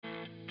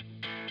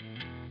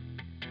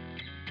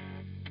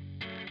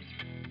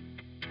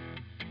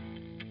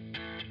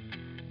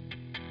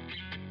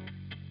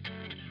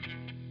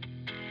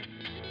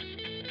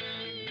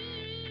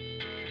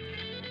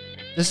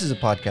This is a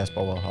podcast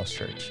by Wellhouse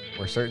Church,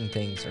 where certain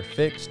things are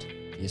fixed,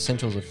 the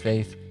essentials of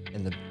faith,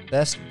 and the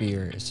best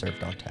beer is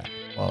served on tap,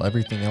 while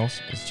everything else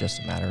is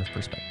just a matter of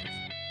perspective.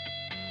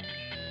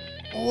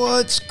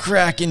 What's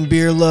cracking,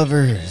 beer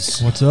lovers?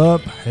 What's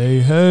up?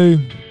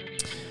 Hey.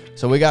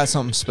 So we got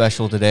something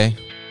special today.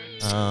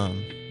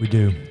 We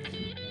do.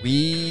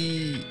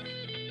 We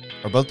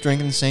are both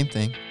drinking the same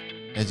thing,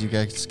 as you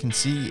guys can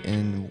see,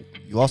 and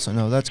you also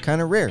know that's kind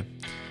of rare.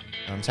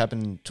 It's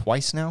happened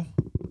twice now.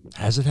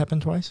 Has it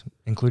happened twice,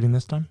 including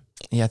this time?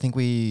 Yeah, I think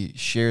we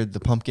shared the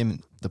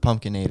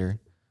Pumpkinator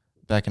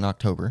back in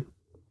October.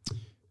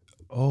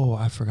 Oh,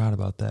 I forgot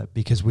about that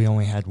because we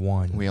only had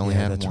one. We only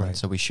had one, right.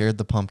 so we shared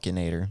the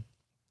Pumpkinator.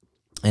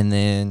 And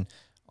then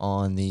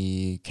on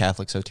the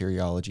Catholic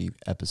Soteriology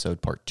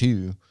episode part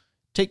 2,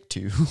 take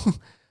 2,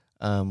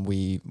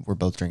 we were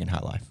both drinking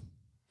High Life.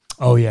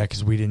 Oh, yeah,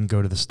 because we didn't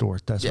go to the store.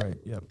 That's right.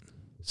 Yep.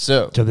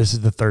 So this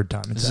is the third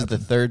time this is the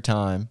third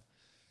time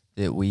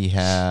that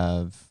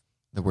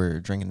we're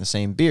drinking the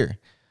same beer.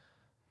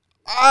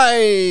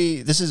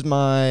 This is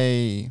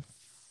my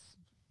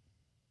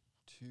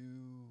 2,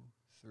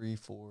 3,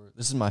 4.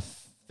 This is my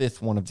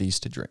 5th one of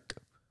these to drink.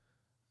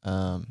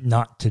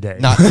 Not today.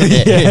 Not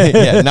today.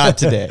 Yeah, not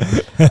today.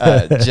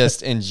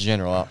 Just in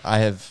general,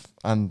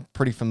 I'm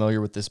pretty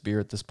familiar with this beer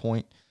at this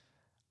point.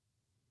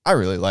 I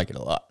really like it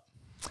a lot.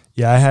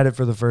 Yeah, I had it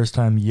for the first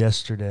time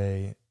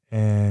yesterday,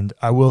 and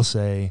I will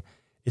say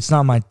it's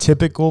not my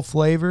typical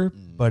flavor,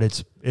 but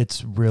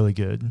it's really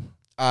good.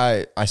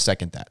 I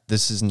second that.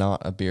 This is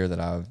not a beer that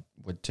I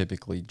would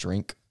typically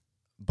drink,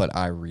 but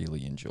I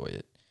really enjoy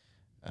it.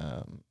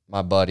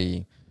 My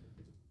buddy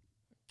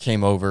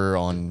came over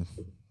on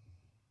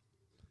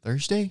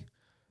Thursday,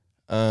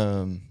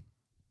 and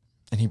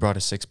he brought a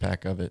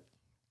 6-pack of it,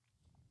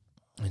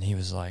 and he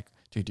was like,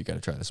 "Dude, you got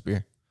to try this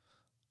beer."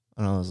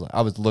 And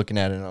I was looking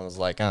at it, and I was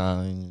like,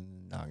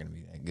 "Not gonna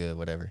be that good,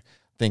 whatever."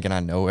 Thinking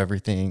I know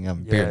everything. I'm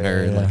a beer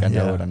nerd, I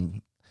know what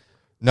I'm.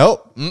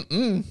 Nope.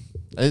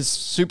 It's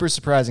super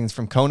surprising. It's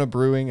from Kona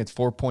Brewing. It's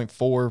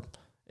 4.4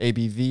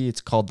 ABV. It's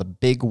called the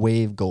Big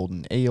Wave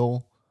Golden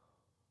Ale.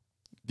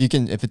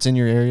 If it's in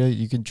your area,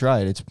 you can try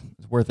it. It's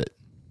worth it.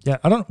 Yeah,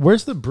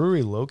 where's the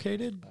brewery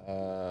located?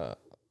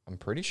 I'm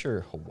pretty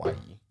sure Hawaii.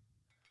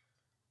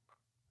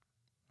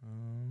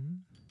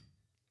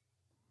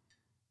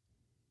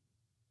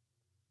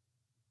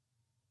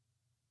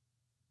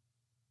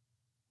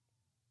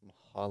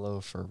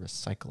 Mahalo for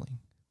recycling.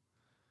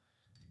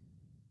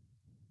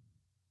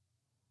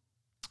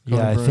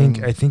 Yeah, I think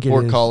it is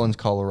Fort Collins,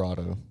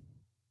 Colorado.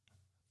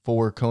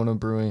 For Kona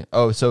Brewing.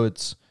 Oh, so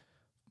it's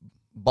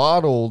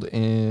bottled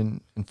in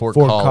Fort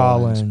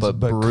Collins, but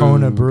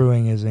Kona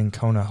Brewing is in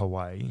Kona,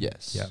 Hawaii.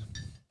 Yes. Yeah.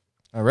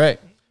 All right.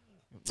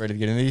 Ready to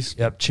get into these?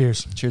 Yep.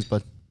 Cheers. Cheers,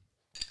 bud.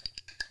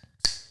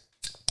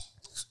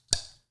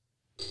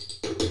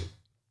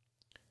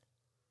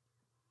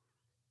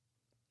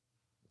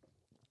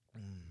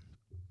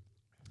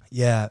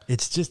 Yeah,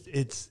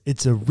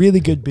 it's a really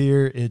good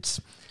beer.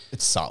 It's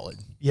solid.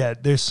 Yeah,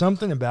 there's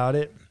something about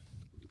it.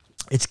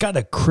 It's got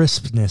a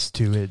crispness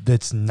to it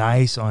that's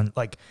nice on,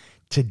 like,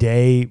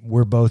 today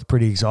we're both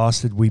pretty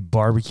exhausted. We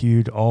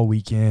barbecued all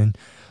weekend.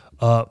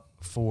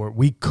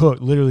 We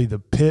cooked. Literally, the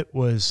pit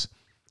was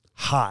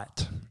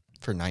hot.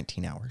 For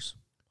 19 hours.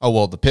 Oh,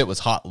 well, the pit was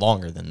hot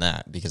longer than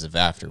that because of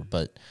after,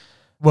 but...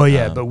 Well,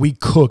 yeah, but we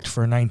cooked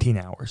for 19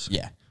 hours.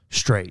 Yeah.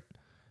 Straight.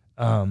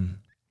 And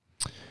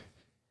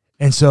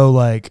so,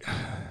 like...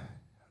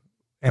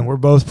 And we're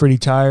both pretty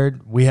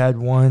tired. We had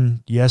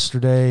one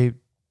yesterday,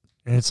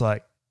 and it's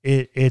like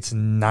it's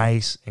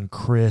nice and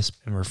crisp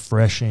and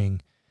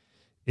refreshing.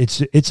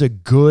 It's a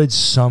good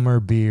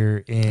summer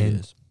beer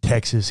in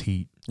Texas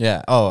heat.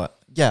 Yeah. Oh,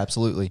 yeah,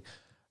 absolutely.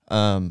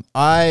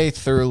 I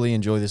thoroughly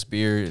enjoy this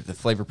beer. The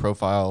flavor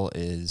profile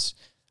is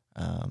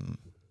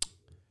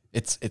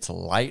it's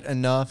light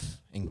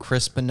enough and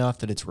crisp enough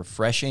that it's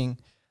refreshing,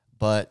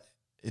 but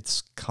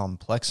it's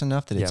complex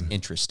enough that it's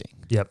interesting.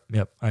 Yep,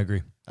 I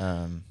agree.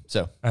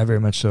 So I very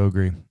much so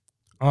agree.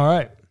 All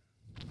right.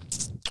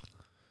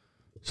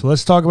 So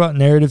let's talk about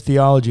narrative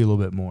theology a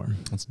little bit more.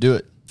 Let's do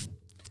it.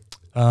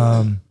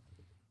 To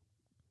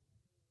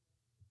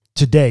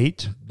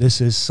date,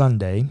 this is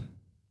Sunday.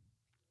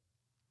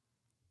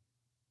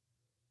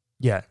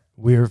 Yeah,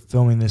 we're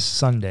filming this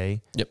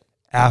Sunday. Yep.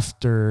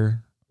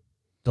 After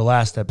the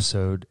last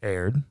episode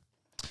aired.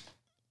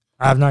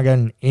 I've not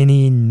gotten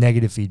any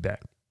negative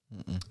feedback.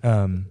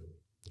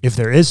 If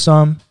there is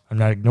some, I'm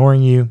not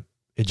ignoring you.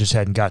 It just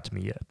hadn't got to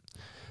me yet.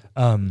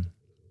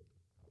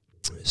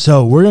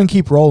 So we're going to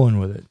keep rolling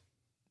with it.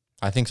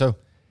 I think so.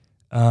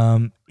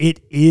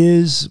 It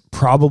is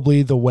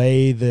probably the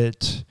way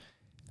that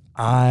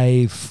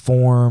I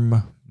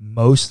form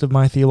most of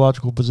my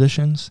theological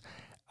positions.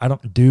 I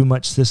don't do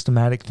much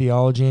systematic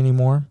theology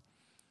anymore.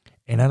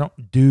 And I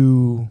don't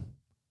do...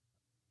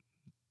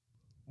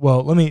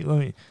 Well, let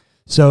me...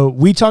 So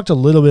we talked a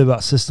little bit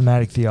about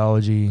systematic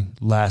theology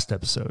last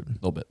episode. A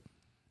little bit.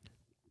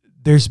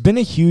 There's been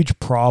a huge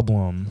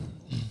problem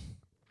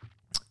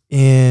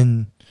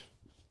in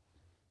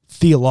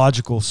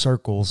theological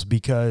circles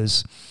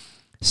because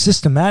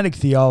systematic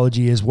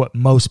theology is what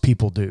most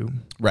people do.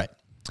 Right.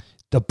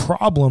 The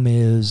problem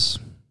is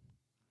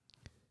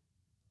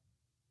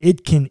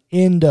it can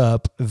end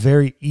up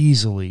very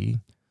easily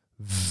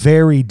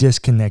very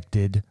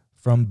disconnected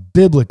from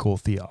biblical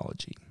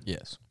theology,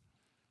 Yes.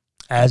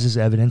 as is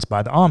evidenced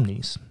by the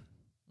omnis.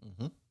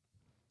 Mm-hmm.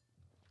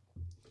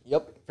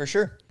 Yep, for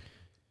sure.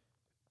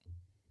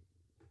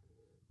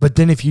 But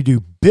then if you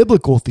do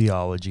biblical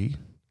theology,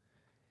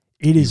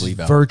 it is leave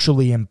out.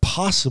 virtually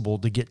impossible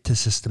to get to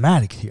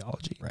systematic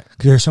theology. Right.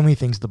 Because there are so many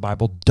things the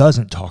Bible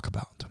doesn't talk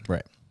about.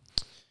 Right.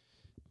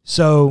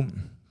 So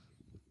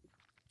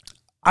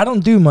I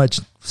don't do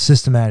much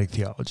systematic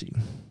theology.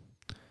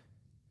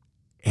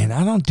 And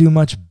I don't do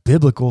much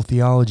biblical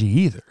theology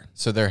either.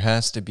 So there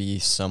has to be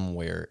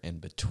somewhere in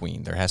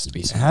between. There has to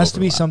be some It has to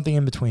be overlap. something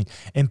in between.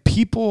 And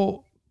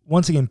people,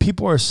 once again,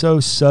 people are so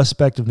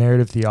suspect of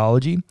narrative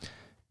theology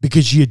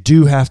because you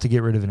do have to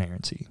get rid of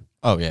inerrancy.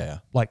 Oh, yeah.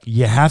 Like,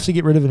 you have to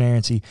get rid of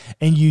inerrancy,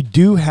 and you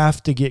do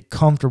have to get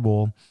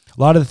comfortable. A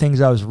lot of the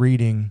things I was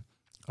reading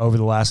over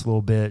the last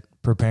little bit,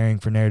 preparing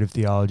for narrative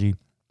theology,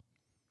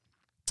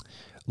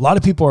 a lot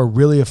of people are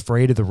really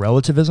afraid of the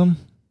relativism.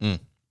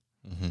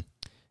 Mm-hmm.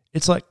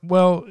 It's like,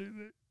 well,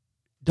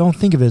 don't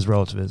think of it as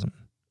relativism.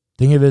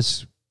 Think of it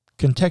as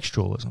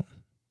contextualism.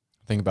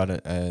 Think about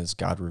it as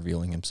God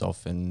revealing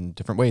himself in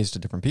different ways to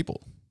different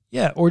people.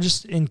 Yeah, or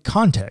just in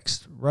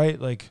context, right?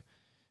 Like,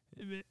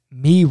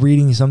 me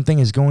reading something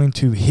is going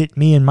to hit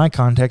me in my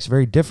context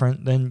very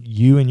different than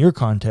you in your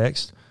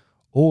context,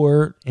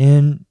 or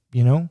in,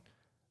 an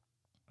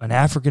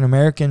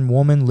African-American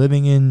woman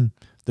living in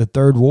the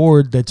third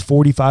ward that's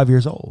 45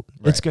 years old.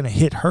 Right. It's going to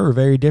hit her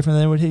very different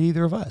than it would hit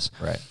either of us.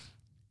 Right.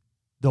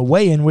 The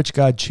way in which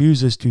God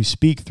chooses to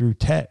speak through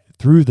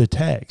the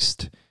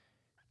text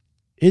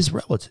is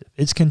relative.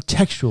 It's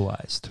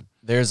contextualized.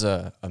 There's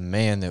a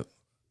man that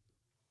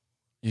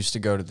used to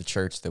go to the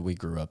church that we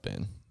grew up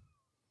in.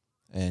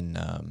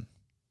 And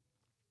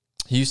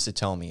he used to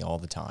tell me all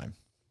the time,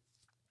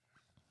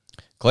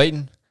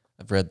 Clayton,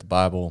 I've read the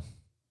Bible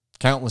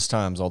countless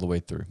times all the way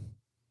through.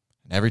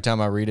 And every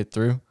time I read it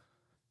through,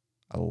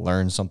 I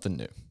learn something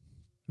new.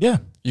 Yeah.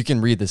 You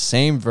can read the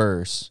same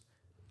verse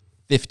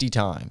 50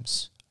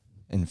 times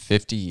in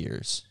 50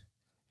 years.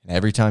 And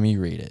every time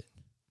you read it,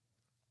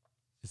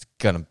 it's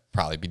going to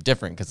probably be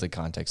different because the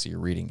context that you're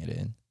reading it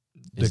in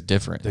is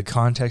different. The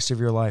context of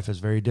your life is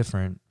very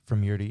different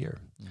from year to year.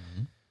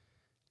 Mm-hmm.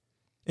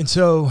 And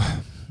so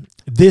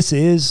this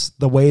is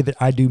the way that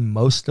I do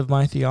most of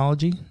my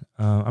theology.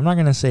 I'm not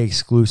going to say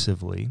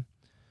exclusively,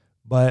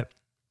 but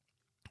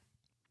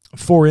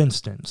for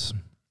instance,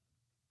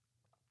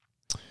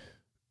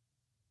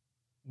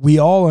 we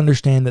all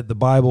understand that the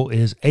Bible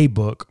is a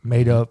book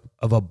made up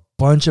of a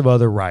bunch of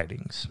other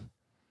writings.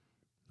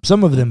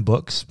 Some of them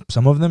books,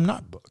 some of them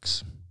not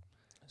books.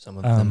 Some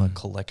of them a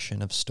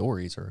collection of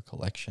stories or a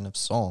collection of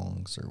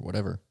songs or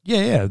whatever.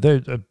 Yeah.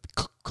 They're a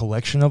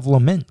collection of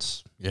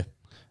laments. Yeah.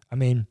 I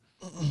mean,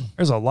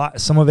 there's a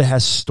lot. Some of it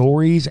has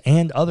stories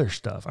and other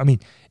stuff. I mean,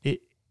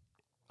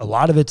 a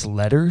lot of it's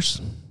letters.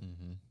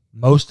 Mm-hmm.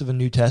 Most of the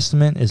New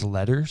Testament is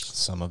letters.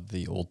 Some of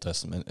the Old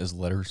Testament is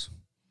letters.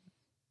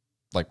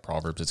 Like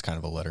Proverbs, it's kind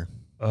of a letter.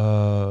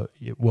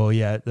 Well,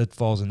 yeah, that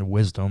falls into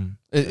wisdom.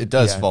 It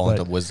does fall but-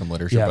 into wisdom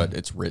literature, yeah. but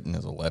it's written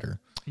as a letter.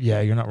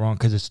 Yeah, you're not wrong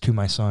because it's to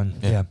my son.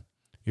 Yeah. Yeah,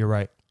 you're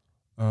right.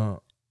 Yeah,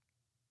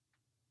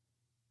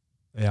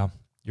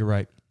 you're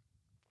right.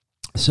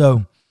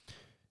 So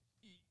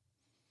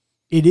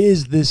it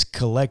is this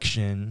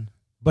collection,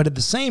 but at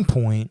the same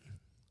point,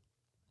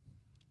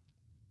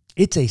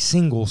 it's a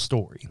single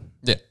story.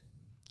 Yeah.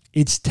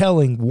 It's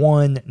telling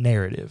one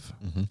narrative.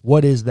 Mm-hmm.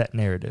 What is that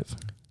narrative?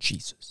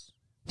 Jesus.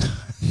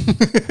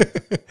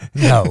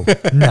 No.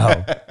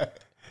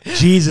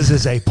 Jesus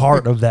is a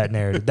part of that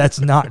narrative. That's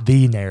not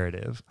the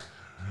narrative.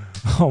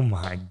 Oh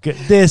my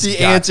goodness. The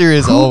answer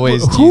is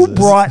always Who Jesus.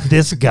 brought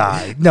this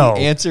guy? No.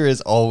 The answer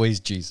is always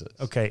Jesus.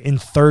 Okay, in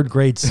third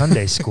grade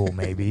Sunday school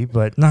maybe,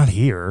 but not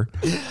here.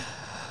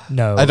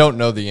 No. I don't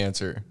know the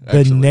answer. The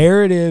Actually.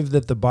 narrative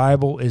that the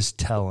Bible is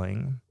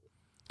telling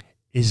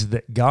is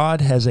that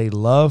God has a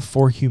love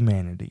for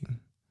humanity,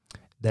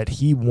 that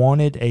he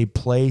wanted a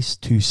place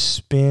to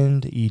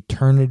spend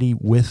eternity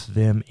with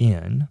them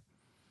in.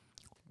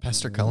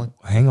 Pastor Cullen.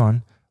 Hang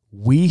on.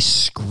 We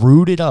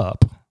screwed it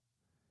up,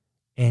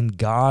 and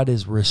God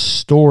is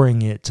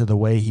restoring it to the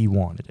way he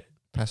wanted it.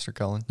 Pastor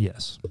Cullen.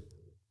 Yes.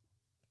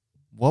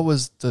 What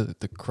was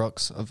the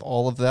crux of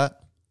all of that?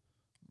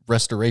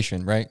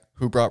 Restoration, right?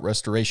 Who brought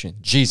restoration?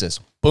 Jesus.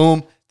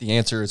 Boom. The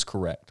answer is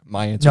correct.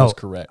 My answer is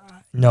correct.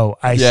 No,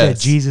 I Yes. said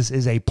Jesus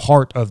is a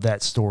part of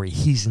that story.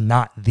 He's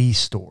not the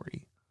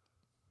story.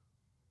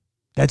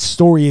 That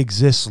story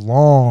exists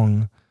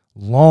long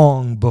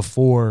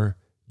before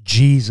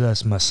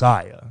Jesus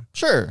Messiah.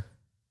 Sure.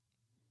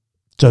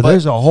 So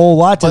there's a whole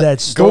lot to But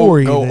that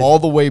story. Go that- all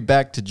the way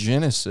back to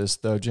Genesis,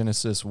 though.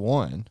 Genesis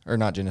 1. Or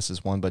not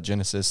Genesis 1, but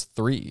Genesis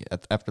 3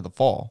 after the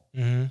fall.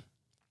 Mhm.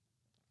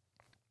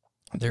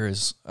 There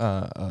is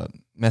a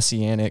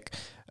messianic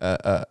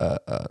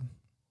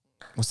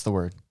what's the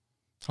word?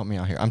 Help me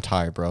out here. I'm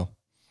tired, bro.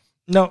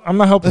 No, I'm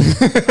not helping you.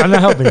 I'm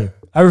not helping you.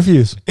 I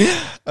refuse.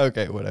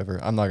 Okay, whatever.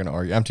 I'm not going to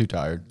argue. I'm too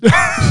tired.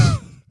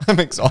 I'm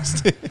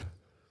exhausted.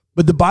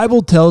 But the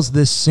Bible tells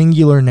this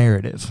singular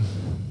narrative.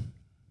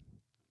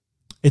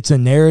 It's a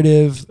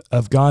narrative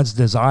of God's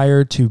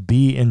desire to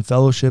be in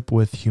fellowship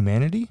with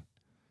humanity,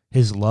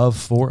 his love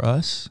for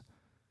us.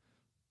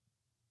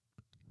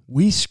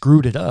 We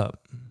screwed it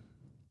up.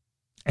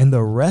 And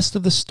the rest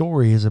of the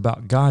story is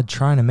about God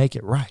trying to make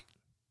it right.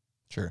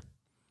 Sure.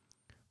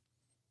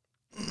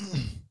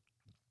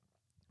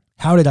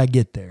 How did I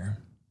get there?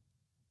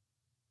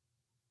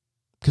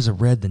 Because I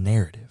read the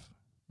narrative.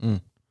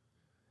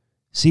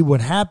 See,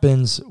 what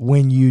happens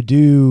when you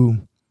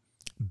do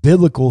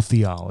biblical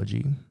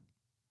theology,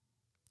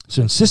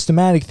 so in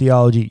systematic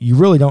theology, you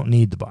really don't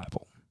need the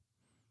Bible.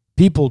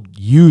 People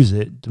use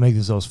it to make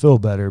themselves feel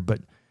better,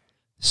 but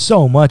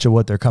so much of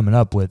what they're coming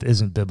up with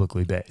isn't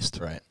biblically based.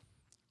 Right.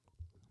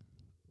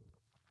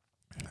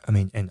 I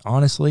mean, and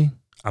honestly,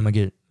 I'm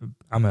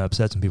gonna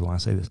upset some people when I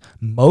say this.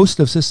 Most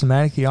of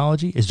systematic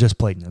theology is just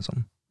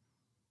Platonism.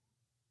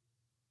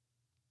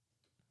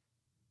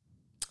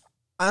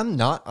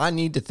 I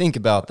need to think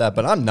about that,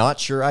 but I'm not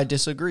sure I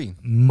disagree.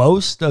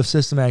 Most of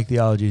systematic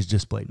theology is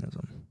just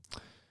Platonism.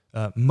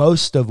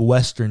 Most of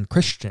Western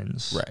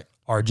Christians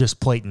are just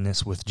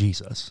Platonists with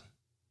Jesus.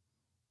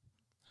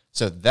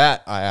 So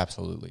that I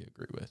absolutely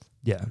agree with.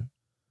 Yeah.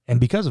 And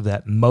because of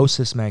that, most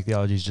systematic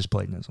theology is just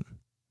Platonism.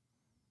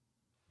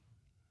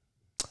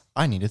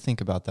 I need to think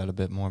about that a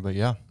bit more, but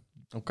yeah.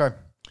 Okay.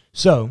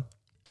 So,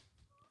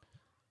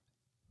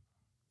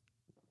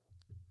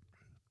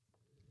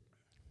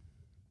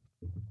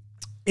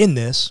 in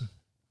this,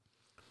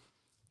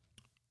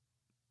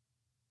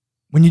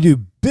 when you do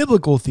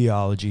biblical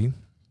theology,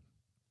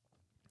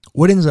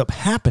 what ends up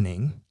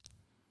happening,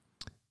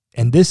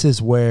 and this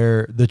is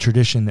where the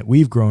tradition that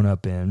we've grown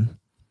up in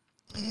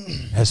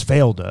has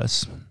failed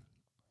us,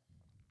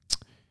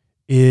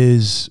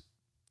 is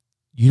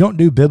you don't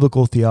do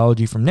biblical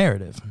theology from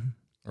narrative.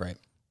 Right.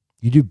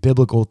 You do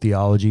biblical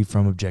theology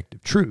from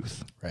objective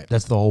truth. Right.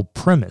 That's the whole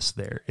premise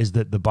there, is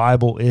that the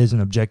Bible is an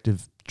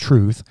objective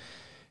truth.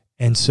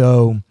 And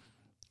so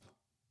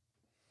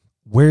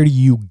where do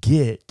you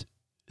get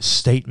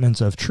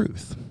statements of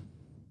truth?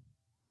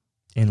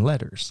 In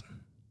letters.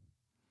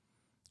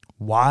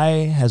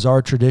 Why has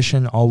our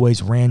tradition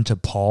always ran to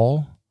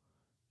Paul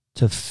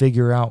to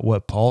figure out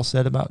what Paul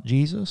said about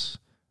Jesus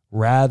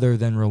rather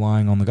than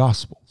relying on the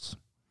Gospels?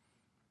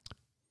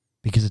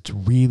 Because it's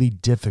really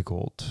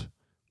difficult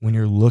when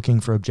you're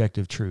looking for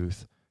objective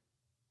truth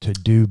to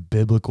do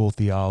biblical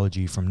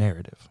theology from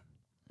narrative.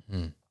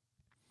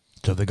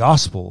 So the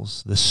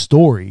Gospels, the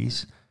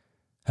stories,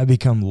 have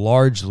become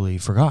largely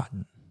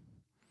forgotten.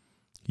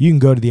 You can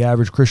go to the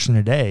average Christian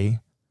today,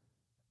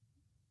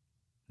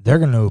 they're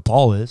going to know who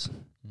Paul is.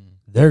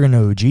 They're going to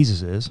know who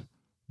Jesus is.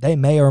 They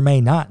may or may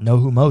not know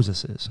who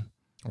Moses is.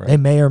 Right. They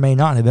may or may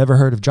not have ever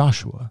heard of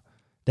Joshua.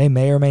 They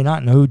may or may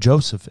not know who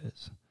Joseph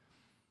is.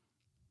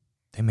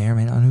 They may or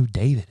may not know who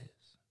David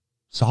is,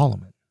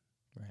 Solomon.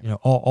 Right. You know,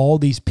 all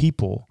these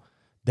people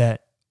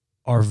that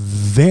are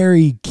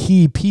very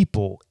key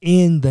people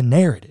in the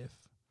narrative.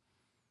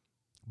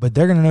 But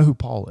they're going to know who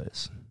Paul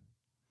is.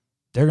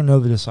 They're going to know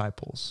the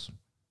disciples.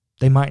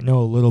 They might know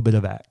a little bit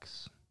of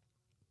Acts.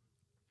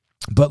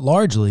 But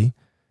largely,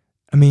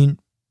 I mean,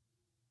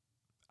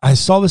 I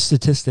saw the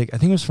statistic, I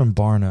think it was from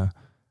Barna.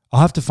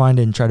 I'll have to find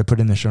it and try to put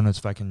it in the show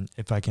notes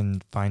if I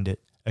can find it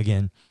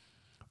again.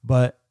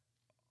 But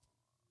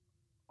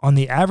on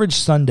the average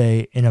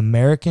Sunday in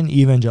American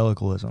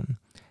evangelicalism,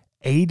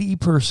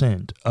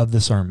 80% of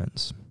the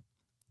sermons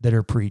that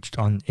are preached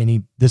on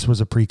any, this was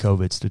a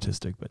pre-COVID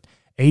statistic, but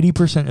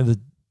 80% of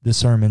the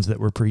sermons that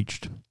were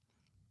preached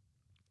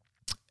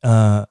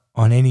on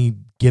any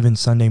given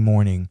Sunday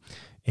morning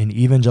in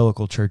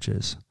evangelical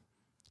churches,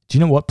 do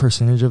you know what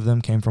percentage of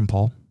them came from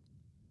Paul?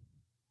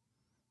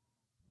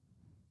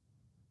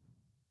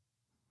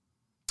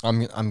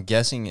 I'm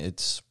guessing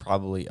it's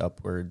probably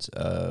upwards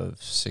of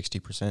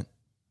 60%,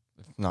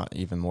 if not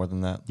even more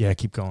than that. Yeah,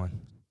 keep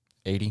going.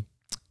 80?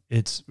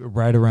 It's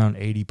right around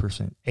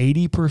 80%.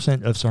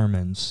 80% of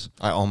sermons.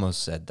 I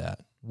almost said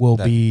that.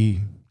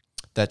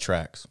 That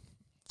tracks.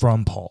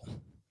 From Paul.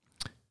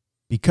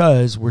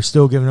 Because we're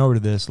still giving over to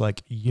this,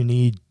 like, you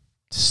need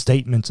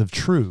statements of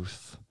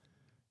truth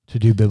to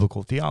do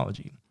biblical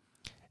theology.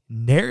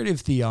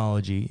 Narrative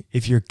theology,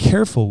 if you're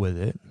careful with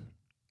it,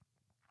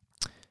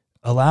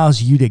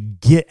 allows you to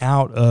get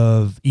out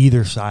of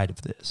either side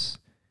of this.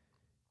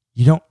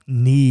 You don't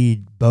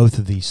need both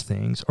of these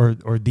things,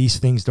 or these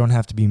things don't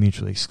have to be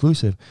mutually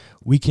exclusive.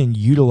 We can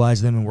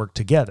utilize them and work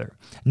together.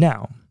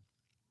 Now,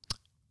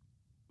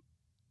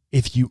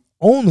 if you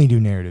only do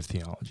narrative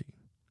theology,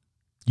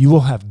 you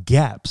will have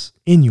gaps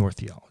in your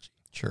theology.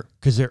 Sure.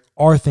 Because there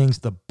are things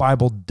the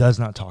Bible does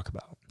not talk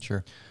about.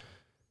 Sure.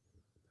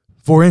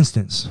 For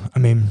instance, I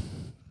mean,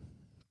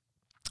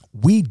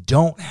 we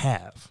don't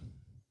have,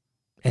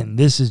 and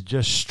this is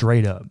just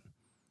straight up,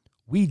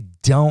 we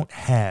don't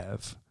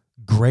have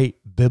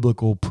great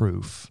biblical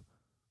proof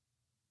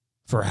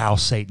for how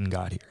Satan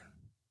got here.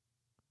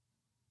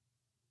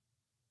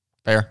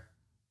 Fair.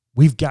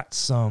 We've got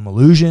some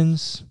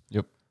illusions.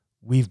 Yep.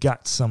 We've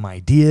got some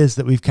ideas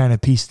that we've kind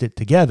of pieced it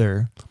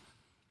together.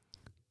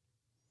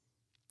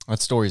 That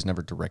story's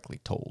never directly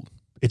told.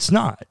 It's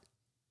not.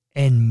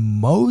 And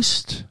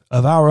most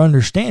of our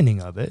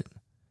understanding of it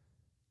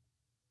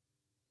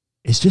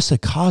is just a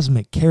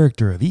cosmic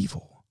character of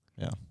evil.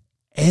 Yeah.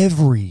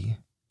 Every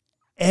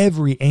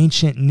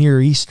ancient Near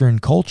Eastern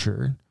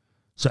culture,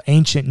 so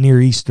ancient Near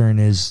Eastern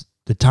is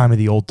the time of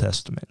the Old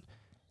Testament.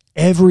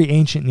 Every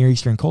ancient Near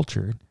Eastern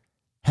culture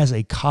has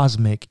a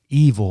cosmic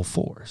evil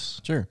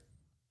force. Sure.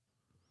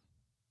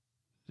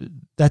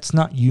 That's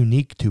not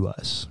unique to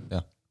us.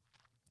 Yeah.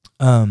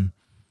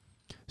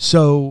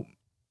 So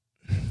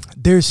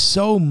there's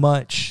so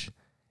much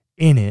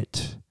in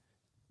it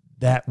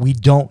that we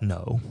don't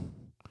know.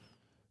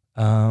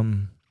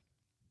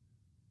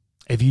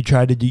 If you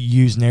try to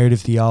use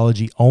narrative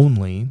theology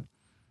only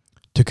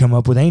to come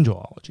up with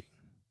angelology,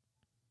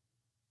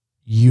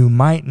 you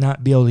might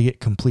not be able to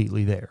get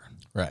completely there.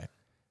 Right.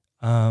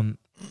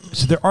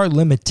 So there are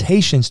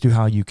limitations to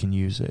how you can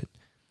use it.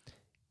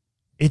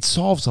 It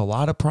solves a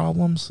lot of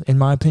problems, in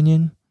my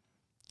opinion.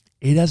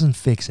 It doesn't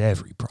fix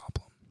every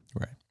problem.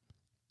 Right.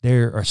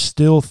 There are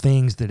still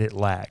things that it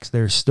lacks.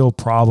 There are still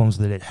problems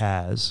that it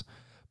has.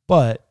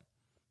 But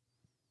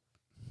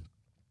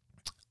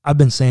I've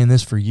been saying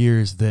this for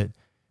years that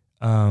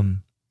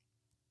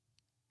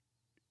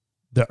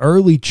the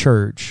early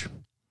church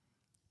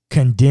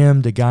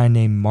condemned a guy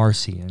named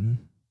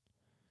Marcion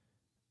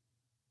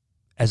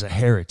as a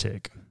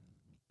heretic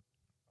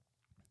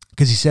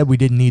because he said we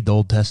didn't need the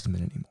Old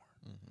Testament anymore.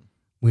 Mm-hmm.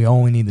 We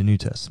only need the New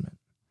Testament.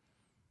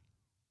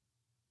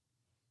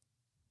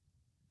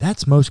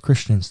 That's most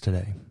Christians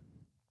today.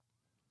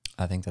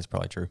 I think that's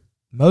probably true.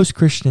 Most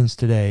Christians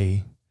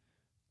today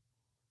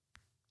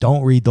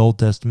don't read the Old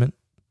Testament,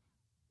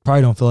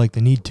 probably don't feel like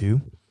they need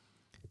to.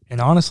 And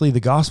honestly, the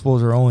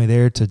Gospels are only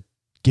there to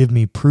give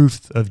me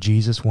proof of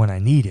Jesus when I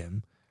need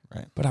him.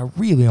 Right. But I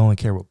really only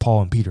care what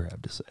Paul and Peter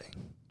have to say.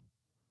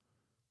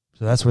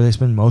 So that's where they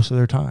spend most of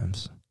their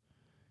times.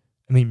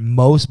 I mean,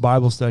 most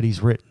Bible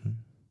studies written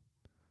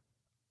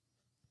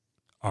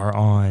are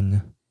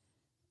on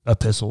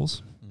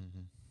epistles,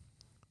 mm-hmm.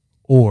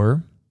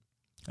 or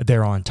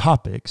they're on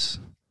topics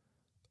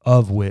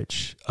of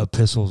which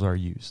epistles are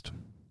used,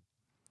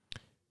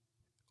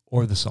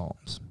 or the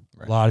Psalms.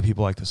 Right. A lot of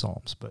people like the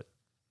Psalms, but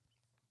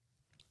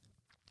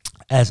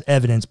as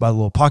evidenced by the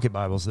little pocket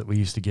Bibles that we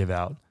used to give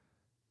out,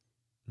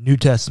 New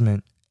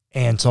Testament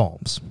and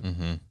Psalms.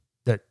 Mm-hmm.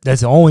 That's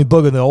the only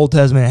book of the Old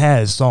Testament that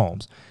has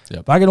Psalms.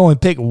 Yep. If I could only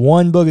pick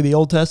one book of the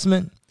Old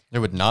Testament, it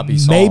would not be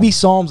Psalms. Maybe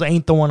Psalms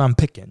ain't the one I'm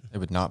picking. It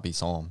would not be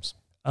Psalms.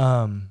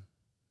 I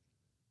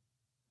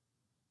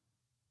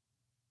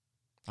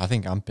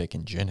think I'm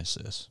picking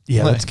Genesis.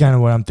 Yeah, that's kind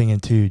of what I'm thinking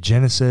too.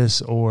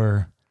 Genesis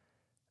or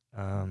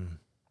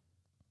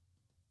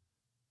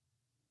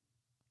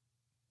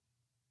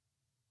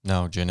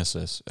no,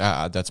 Genesis.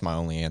 That's my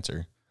only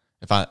answer.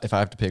 If I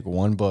have to pick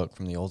one book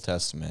from the Old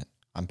Testament,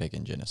 I'm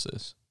picking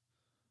Genesis.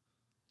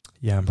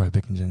 Yeah, I'm probably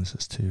picking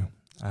Genesis too.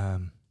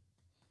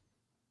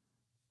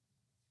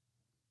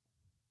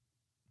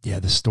 Yeah,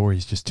 the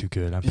story's just too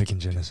good. I'm picking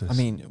Genesis. I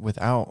mean,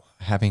 without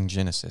having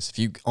Genesis, if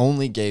you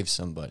only gave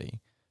somebody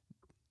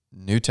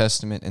New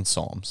Testament and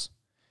Psalms,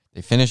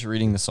 they finish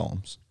reading the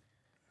Psalms,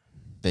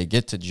 they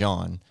get to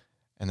John,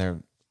 and they're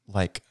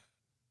like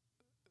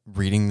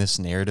reading this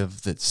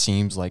narrative that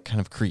seems like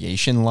kind of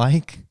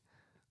creation-like,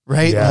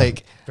 right? Yeah,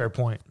 like, fair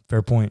point,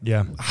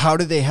 yeah. How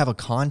do they have a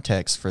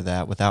context for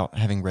that without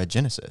having read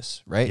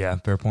Genesis, right? Yeah,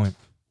 fair point.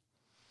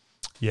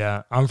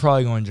 Yeah, I'm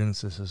probably going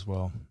Genesis as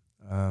well,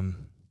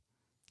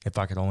 if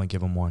I could only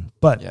give them one.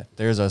 But yeah,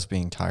 there's us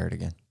being tired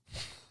again.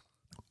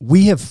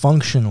 We have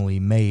functionally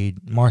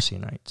made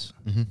Marcionites.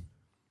 Mm-hmm.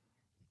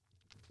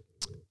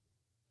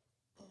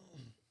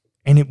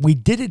 And we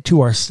did it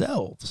to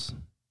ourselves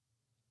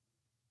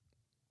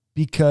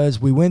because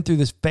we went through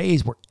this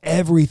phase where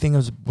everything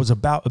was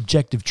about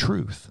objective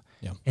truth.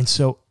 Yeah. And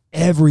so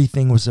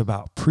everything was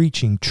about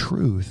preaching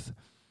truth.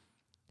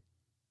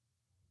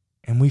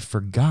 And we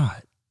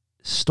forgot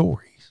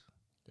stories.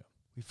 Yeah.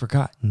 We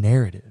forgot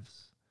narratives.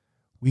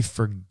 We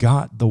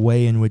forgot the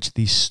way in which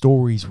these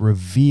stories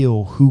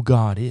reveal who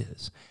God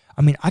is.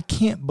 I mean, I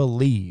can't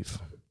believe,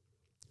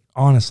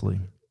 honestly,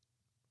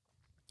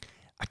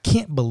 I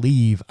can't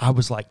believe I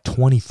was like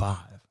 25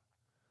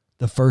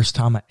 the first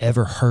time I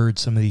ever heard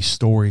some of these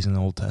stories in the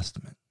Old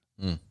Testament.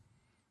 Mm.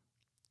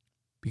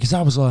 Because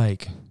I was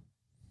like,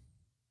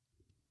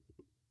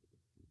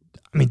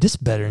 I mean, this is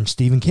better than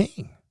Stephen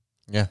King.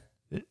 Yeah.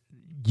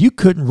 You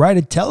couldn't write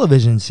a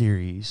television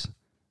series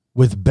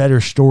with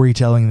better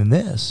storytelling than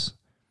this.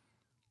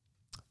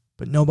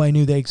 But nobody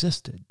knew they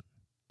existed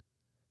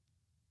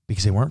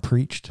because they weren't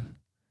preached.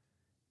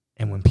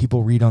 And when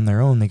people read on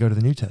their own, they go to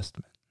the New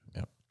Testament.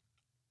 Yep.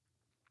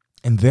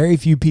 And very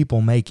few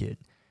people make it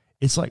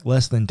it's like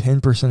less than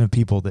 10% of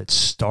people that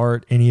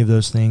start any of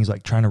those things,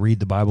 like trying to read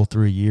the Bible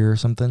through a year or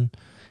something.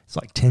 It's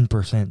like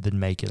 10% that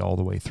make it all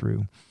the way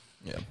through.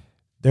 Yeah.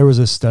 There was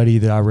a study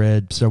that I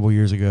read several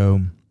years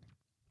ago,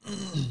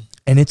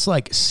 and it's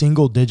like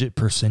single-digit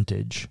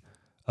percentage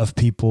of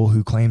people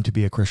who claim to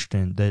be a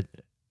Christian that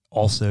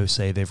also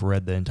say they've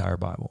read the entire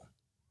Bible.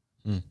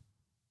 Mm.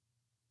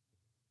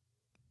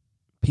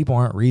 People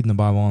aren't reading the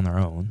Bible on their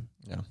own.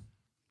 Yeah.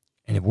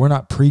 And if we're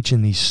not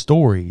preaching these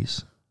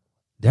stories,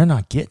 they're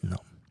not getting them.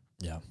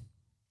 Yeah.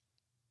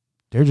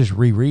 They're just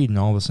rereading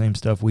all the same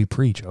stuff we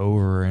preach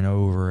over and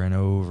over and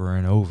over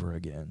and over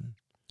again.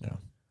 Yeah.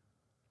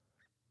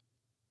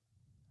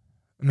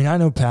 I mean, I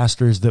know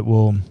pastors that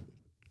will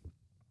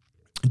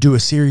do a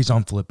series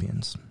on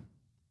Philippians,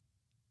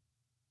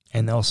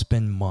 and they'll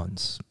spend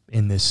months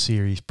in this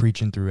series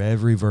preaching through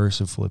every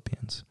verse of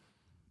Philippians.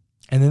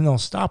 And then they'll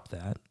stop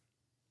that,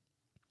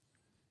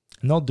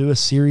 and they'll do a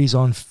series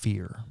on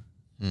fear.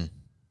 Mm.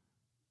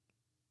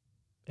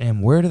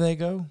 And where do they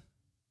go?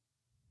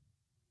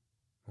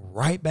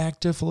 Right back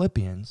to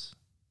Philippians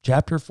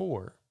chapter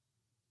 4.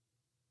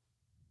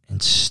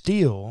 And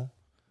still,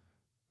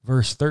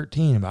 verse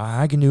 13, about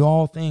I can do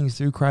all things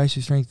through Christ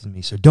who strengthens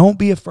me. So don't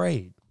be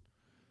afraid.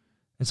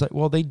 It's like,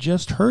 well, they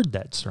just heard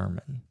that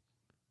sermon.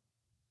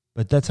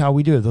 But that's how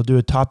we do it. They'll do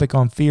a topic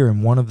on fear,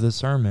 and one of the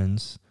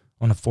sermons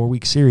on a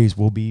 4-week series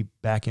will be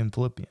back in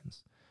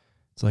Philippians.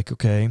 It's like,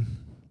 okay,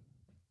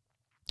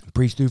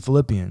 preach through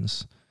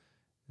Philippians,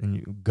 and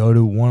you go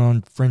to one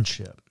on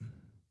friendship.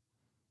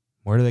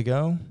 Where do they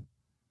go?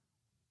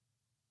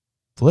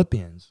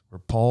 Philippians, where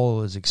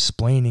Paul is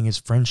explaining his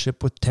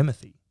friendship with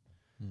Timothy.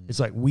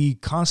 It's like we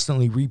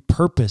constantly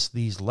repurpose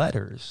these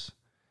letters,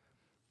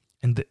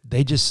 and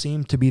they just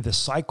seem to be the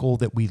cycle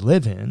that we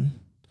live in.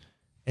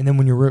 And then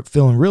when you're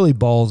feeling really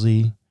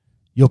ballsy,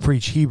 you'll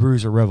preach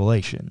Hebrews or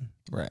Revelation.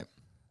 Right.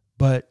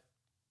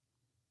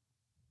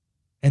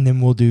 And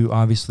then we'll do,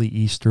 obviously,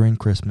 Easter and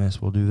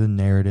Christmas. We'll do the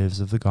narratives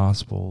of the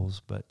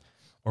Gospels,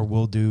 or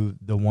we'll do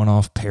the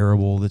one-off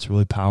parable that's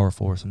really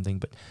powerful or something.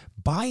 But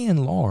by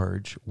and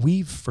large,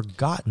 we've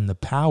forgotten the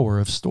power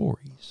of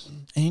stories.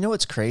 And you know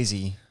what's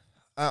crazy?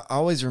 I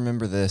always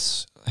remember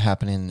this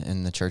happening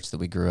in the church that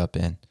we grew up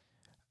in.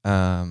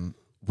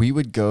 We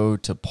would go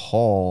to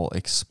Paul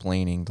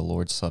explaining the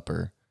Lord's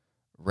Supper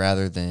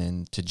rather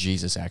than to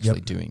Jesus actually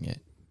doing it.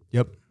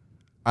 Yep.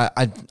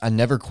 I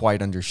never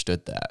quite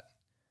understood that.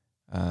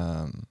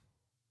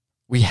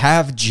 We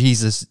have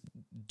Jesus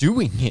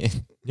doing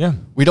it. Yeah.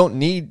 We don't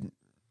need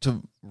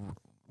to,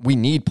 we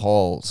need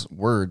Paul's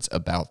words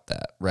about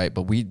that, right?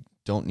 But we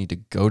don't need to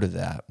go to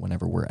that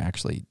whenever we're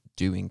actually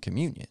doing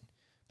communion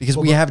because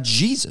we have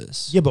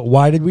Jesus. Yeah, but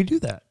why did we do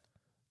that?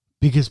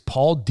 Because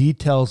Paul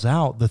details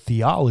out the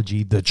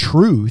theology, the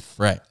truth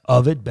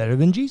of it better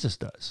than Jesus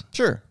does.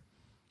 Sure.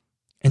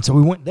 And so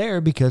we went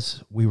there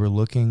because we were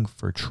looking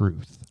for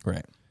truth.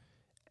 Right.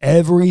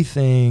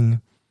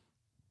 Everything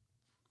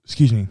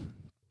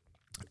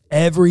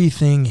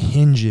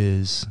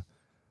hinges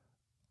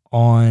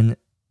on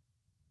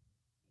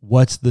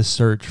what's the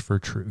search for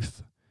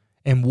truth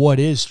and what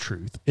is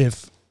truth.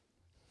 If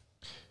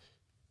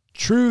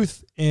you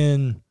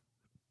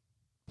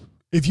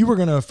were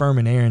going to affirm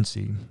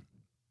inerrancy,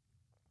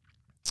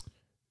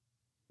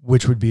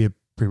 which would be a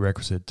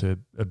prerequisite to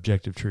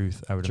objective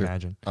truth, I would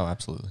imagine. Oh,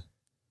 absolutely.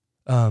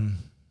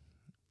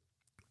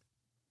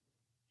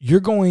 You're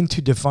going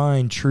to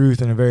define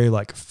truth in a very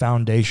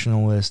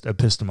foundationalist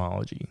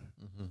epistemology.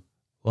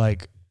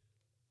 Mm-hmm.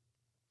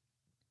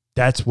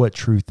 That's what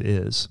truth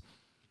is.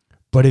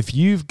 But if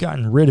you've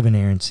gotten rid of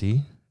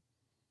inerrancy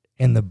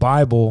and the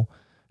Bible,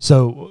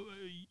 so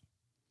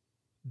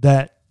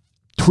that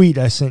tweet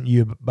I sent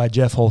you by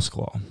Jeff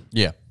Holsclaw.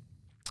 Yeah.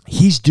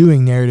 He's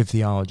doing narrative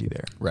theology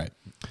there. Right.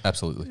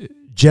 Absolutely.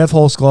 Jeff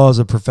Holsclaw is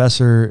a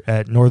professor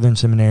at Northern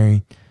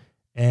Seminary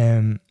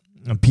and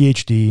a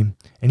PhD,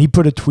 and he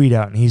put a tweet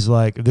out, and he's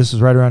like, this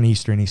was right around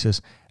Easter, and he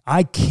says,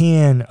 I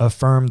can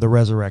affirm the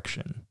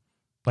resurrection.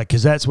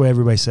 Because that's what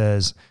everybody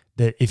says,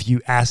 that if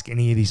you ask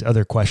any of these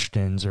other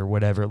questions or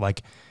whatever,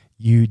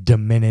 you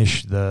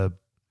diminish the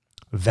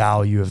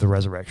value of the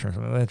resurrection or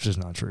something. That's just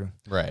not true.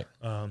 Right.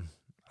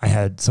 I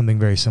had something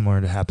very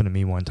similar to happen to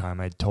me one time.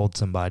 I told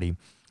somebody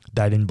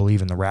that I didn't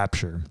believe in the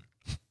rapture.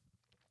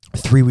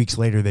 3 weeks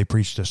later, they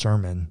preached a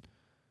sermon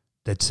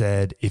that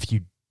said, if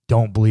you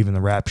don't believe in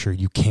the rapture,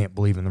 you can't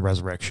believe in the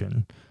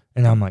resurrection.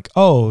 And I'm like,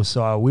 oh,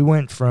 so we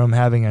went from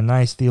having a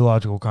nice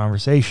theological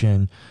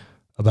conversation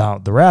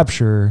about the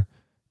rapture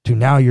to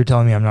now you're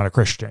telling me I'm not a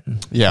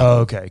Christian. Yeah. Oh,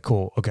 okay,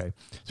 cool. Okay.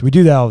 So we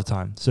do that all the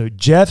time. So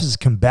Jeff is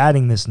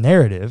combating this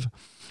narrative.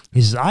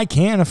 He says, I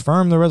can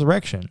affirm the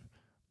resurrection,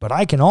 but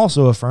I can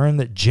also affirm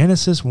that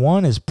Genesis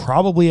 1 is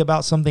probably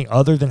about something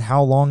other than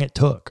how long it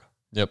took.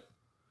 Yep.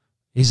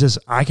 He says,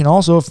 I can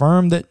also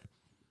affirm that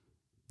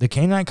the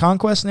Canaanite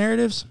conquest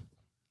narratives,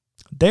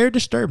 they're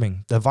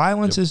disturbing. The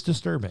violence is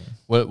disturbing.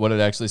 What it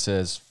actually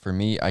says, for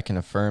me, I can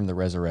affirm the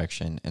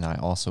resurrection, and I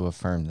also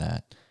affirm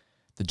that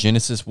the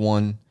Genesis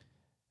 1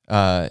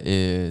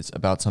 is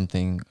about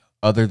something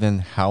other than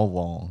how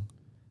long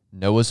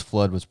Noah's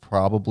flood was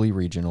probably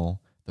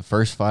regional. The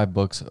first 5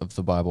 books of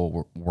the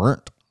Bible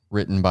weren't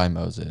written by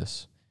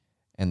Moses,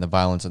 and the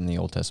violence in the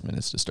Old Testament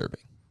is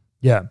disturbing.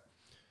 Yeah.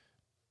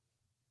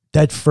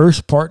 That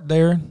first part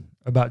there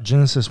about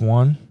Genesis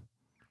 1,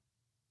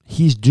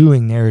 he's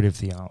doing narrative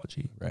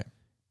theology. Right.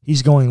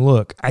 He's going,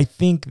 look, I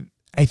think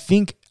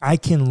I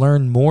can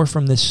learn more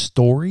from this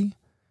story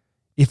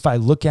if I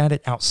look at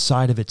it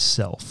outside of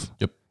itself.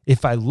 Yep.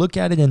 If I look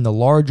at it in the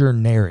larger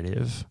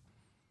narrative,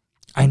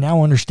 I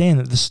now understand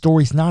that the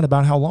story's not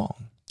about how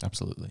long.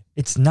 Absolutely.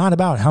 It's not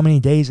about how many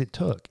days it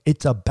took.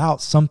 It's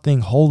about something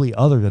wholly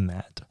other than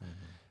that.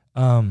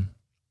 Mm-hmm.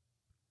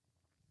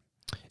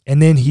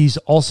 And then he's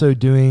also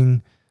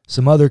doing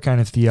some other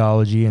kind of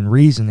theology and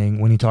reasoning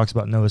when he talks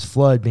about Noah's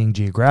flood being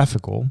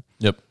geographical.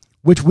 Yep.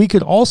 Which we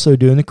could also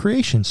do in the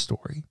creation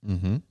story.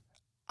 Mm-hmm.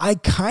 I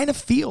kind of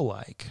feel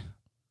like,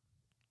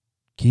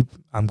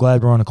 I'm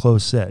glad we're on a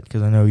closed set,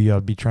 because I know y'all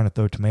would be trying to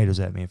throw tomatoes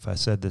at me if I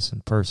said this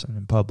in person,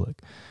 in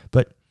public.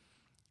 But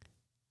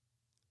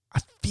I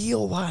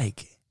feel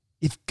like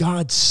if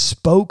God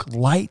spoke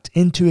light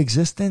into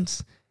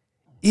existence,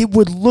 it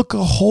would look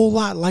a whole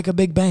lot like a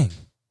Big Bang.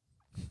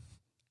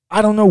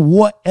 I don't know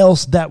what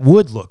else that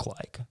would look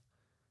like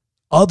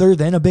other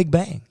than a Big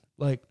Bang.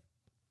 Like,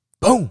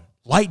 boom,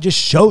 light just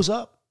shows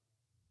up.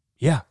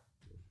 Yeah,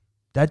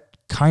 that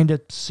kind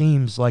of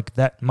seems like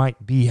that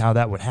might be how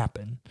that would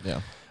happen.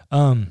 Yeah.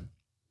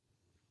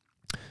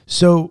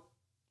 So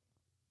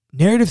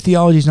narrative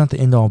theology is not the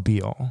end all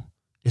be all.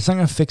 It's not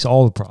going to fix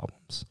all the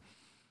problems.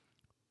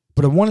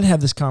 But I wanted to have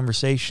this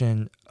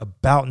conversation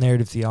about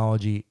narrative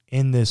theology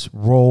in this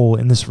role,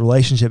 in this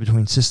relationship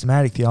between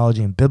systematic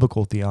theology and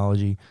biblical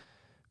theology,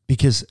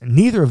 because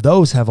neither of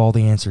those have all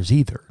the answers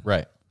either.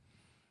 Right.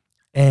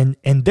 And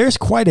there's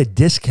quite a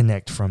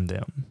disconnect from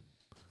them.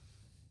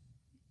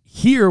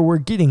 Here, we're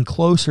getting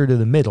closer to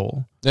the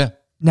middle. Yeah.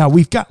 Now,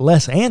 we've got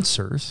less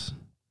answers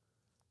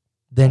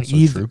than Also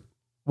either. true.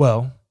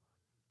 Well,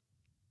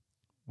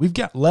 we've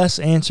got less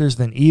answers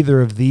than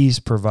either of these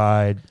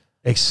provide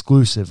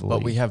exclusively.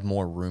 But we have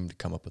more room to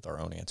come up with our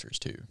own answers,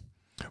 too.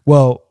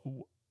 Well,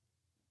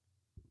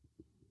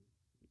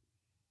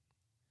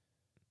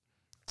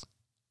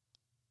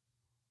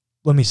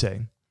 let me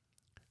say,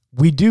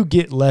 we do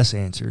get less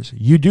answers.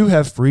 You do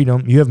have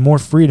freedom. You have more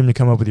freedom to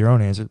come up with your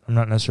own answers. I'm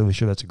not necessarily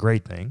sure that's a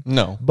great thing.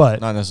 No, but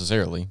not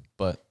necessarily,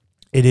 but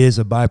it is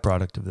a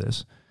byproduct of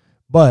this.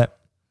 But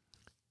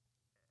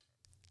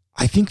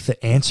I think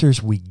the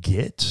answers we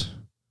get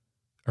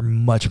are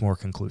much more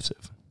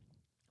conclusive.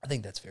 I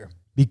think that's fair.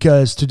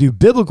 Because to do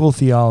biblical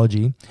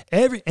theology,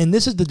 and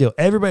this is the deal,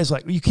 everybody's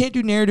like, well, you can't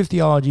do narrative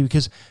theology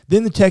because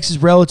then the text is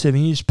relative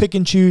and you just pick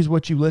and choose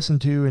what you listen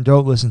to and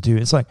don't listen to.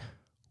 It's like,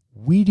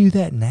 we do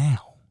that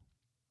now.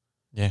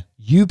 Yeah.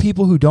 You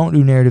people who don't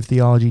do narrative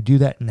theology do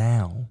that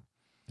now.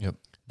 Yep.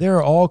 There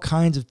are all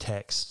kinds of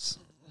texts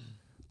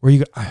where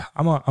you go,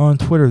 I'm on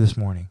Twitter this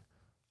morning.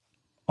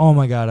 Oh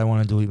my God, I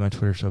want to delete my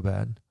Twitter so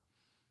bad.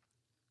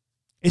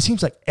 It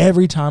seems like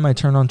every time I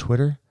turn on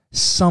Twitter,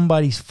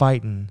 somebody's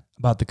fighting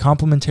about the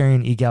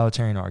complementarian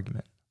egalitarian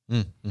argument.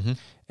 Mm-hmm.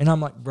 And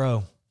I'm like,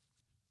 bro,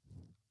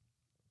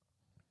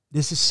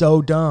 this is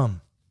so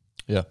dumb.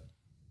 Yeah.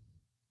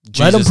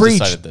 Let them preach.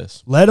 Decided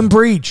this. Let them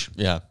preach.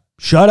 Yeah.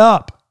 Shut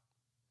up.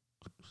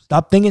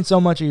 Stop thinking so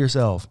much of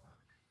yourself.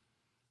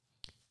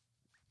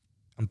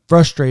 I'm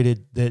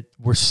frustrated that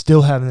we're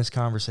still having this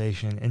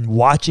conversation and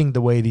watching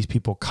the way these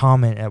people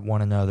comment at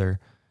one another.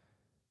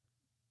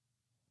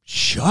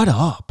 Shut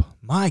up.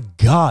 My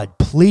God,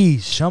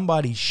 please,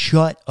 somebody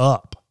shut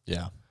up.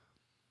 Yeah.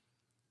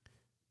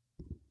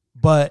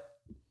 But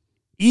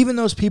even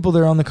those people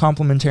that are on the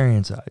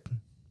complementarian side,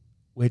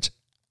 which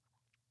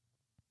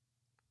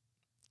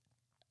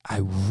I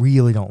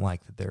really don't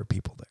like that there are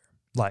people there.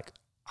 Like,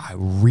 I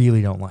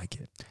really don't like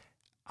it.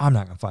 I'm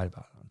not going to fight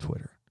about it on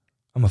Twitter.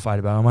 I'm going to fight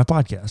about it on my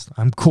podcast.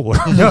 I'm cooler.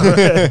 No,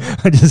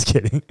 I'm just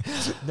kidding.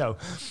 No.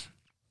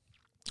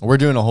 We're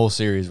doing a whole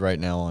series right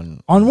now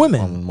on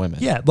women. On women.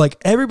 Yeah, like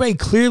everybody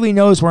clearly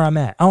knows where I'm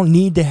at. I don't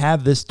need to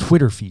have this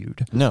Twitter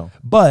feud. No.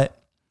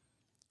 But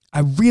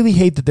I really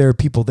hate that there are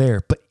people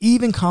there. But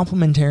even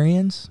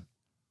complementarians,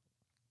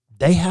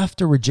 they have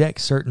to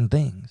reject certain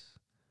things.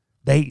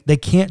 They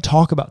can't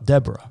talk about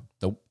Deborah.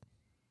 Nope.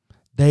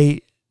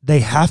 They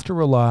have to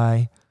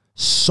rely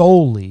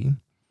solely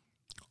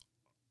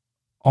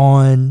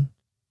on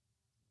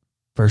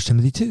 1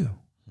 Timothy 2.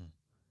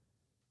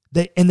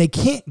 They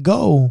can't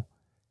go,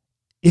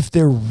 if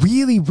they're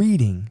really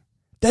reading,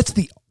 that's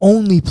the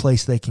only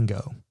place they can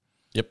go.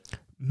 Yep.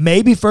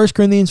 Maybe 1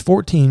 Corinthians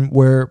 14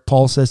 where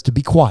Paul says to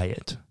be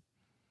quiet.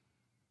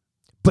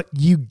 But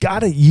you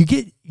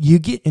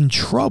get in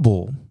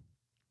trouble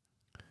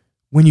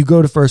when you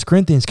go to 1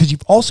 Corinthians, because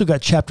you've also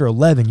got chapter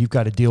 11 you've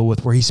got to deal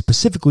with where he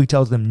specifically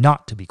tells them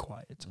not to be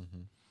quiet.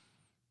 Mm-hmm.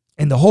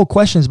 And the whole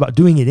question is about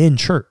doing it in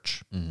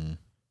church. Mm-hmm.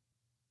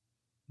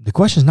 The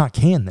question is not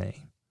can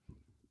they?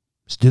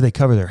 It's do they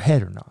cover their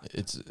head or not?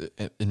 It's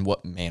in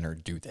what manner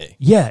do they?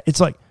 Yeah, it's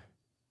like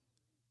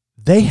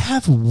they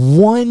have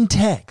one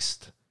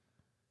text.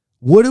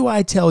 What do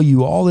I tell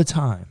you all the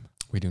time?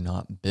 We do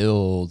not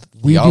build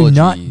We do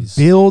not theologies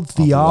build off of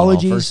one-off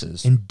theologies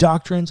verses. and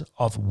doctrines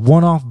off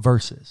one-off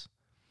verses.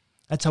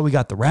 That's how we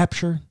got the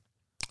rapture.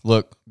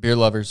 Look, beer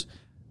lovers,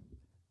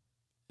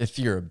 if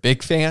you're a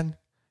big fan,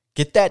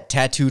 get that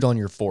tattooed on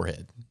your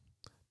forehead,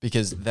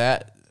 because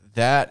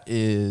that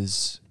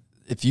is,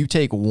 if you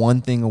take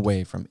one thing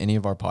away from any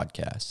of our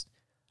podcasts,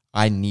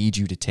 I need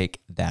you to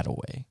take that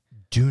away.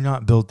 Do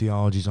not build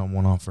theologies on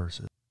one-off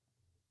verses.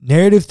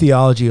 Narrative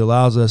theology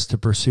allows us to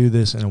pursue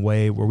this in a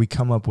way where we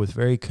come up with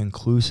very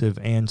conclusive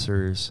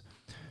answers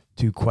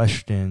to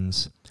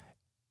questions,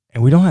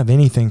 and we don't have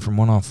anything from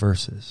one-off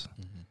verses.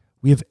 Mm-hmm.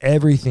 We have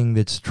everything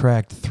that's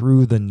tracked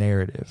through the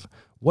narrative.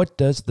 What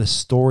does the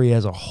story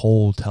as a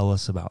whole tell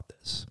us about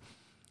this?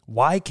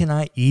 Why can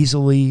I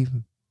easily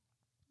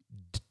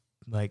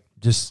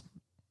just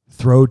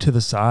throw to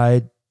the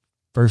side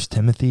 1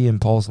 Timothy in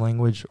Paul's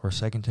language, or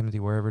 2 Timothy,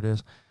 wherever it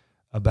is,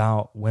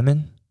 about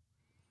women?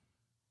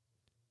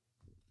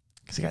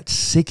 Because I got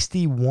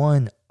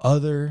 61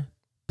 other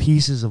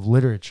pieces of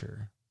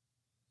literature,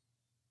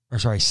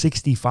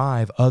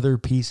 65 other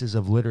pieces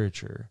of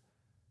literature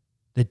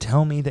that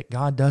tell me that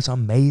God does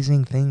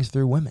amazing things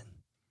through women.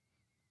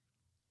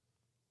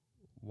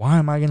 Why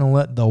am I going to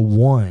let the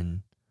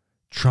one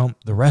trump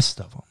the rest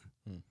of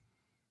them?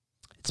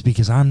 It's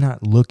because I'm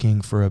not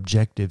looking for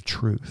objective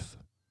truth.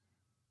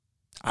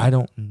 I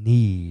don't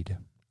need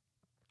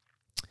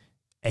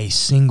a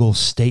single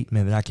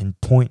statement that I can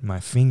point my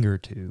finger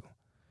to,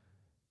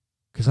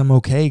 because I'm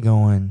okay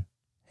going,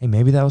 hey,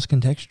 maybe that was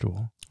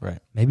contextual. Right.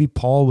 Maybe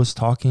Paul was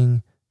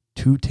talking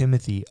to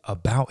Timothy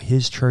about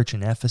his church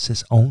in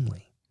Ephesus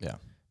only. Yeah.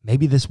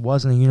 Maybe this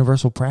wasn't a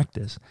universal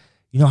practice.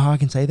 You know how I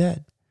can say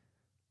that?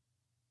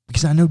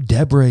 Because I know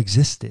Deborah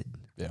existed.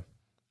 Yeah.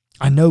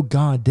 I know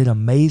God did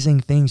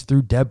amazing things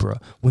through Deborah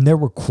when there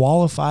were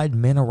qualified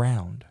men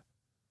around.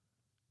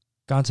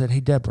 God said, hey,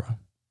 Deborah,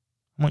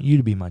 I want you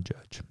to be my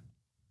judge.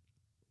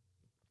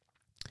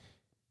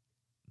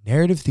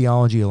 Narrative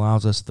theology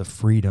allows us the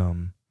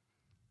freedom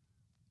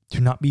to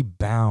not be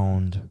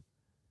bound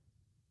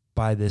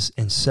by this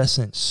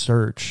incessant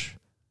search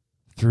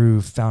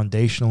through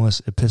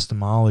foundationalist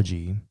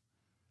epistemology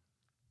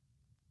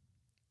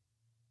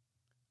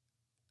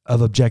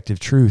of objective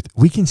truth.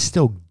 We can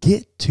still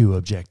get to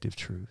objective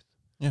truth.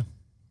 Yeah.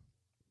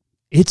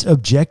 It's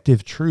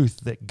objective truth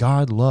that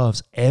God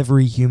loves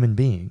every human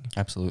being.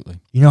 Absolutely.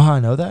 You know how I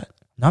know that?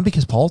 Not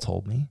because Paul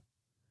told me.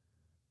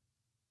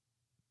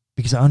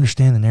 Because I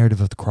understand the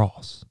narrative of the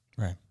cross.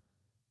 Right.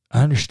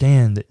 I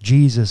understand that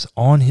Jesus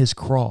on his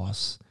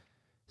cross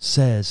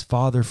says,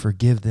 Father,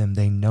 forgive them.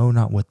 They know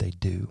not what they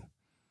do.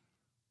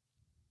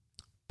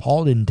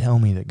 Paul didn't tell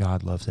me that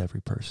God loves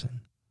every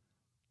person.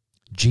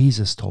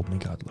 Jesus told me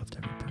God loved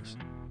every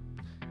person.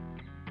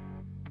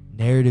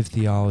 Narrative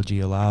theology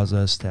allows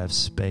us to have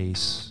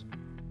space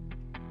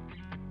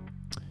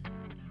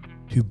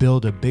to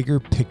build a bigger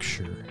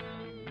picture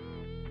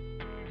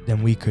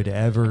than we could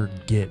ever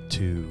get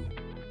to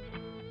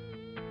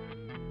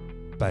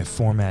by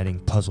formatting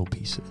puzzle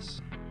pieces.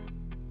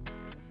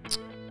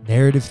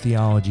 Narrative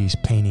theology is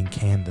painting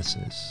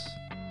canvases.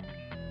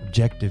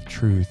 Objective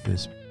truth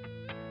is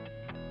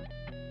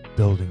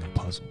building a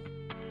puzzle.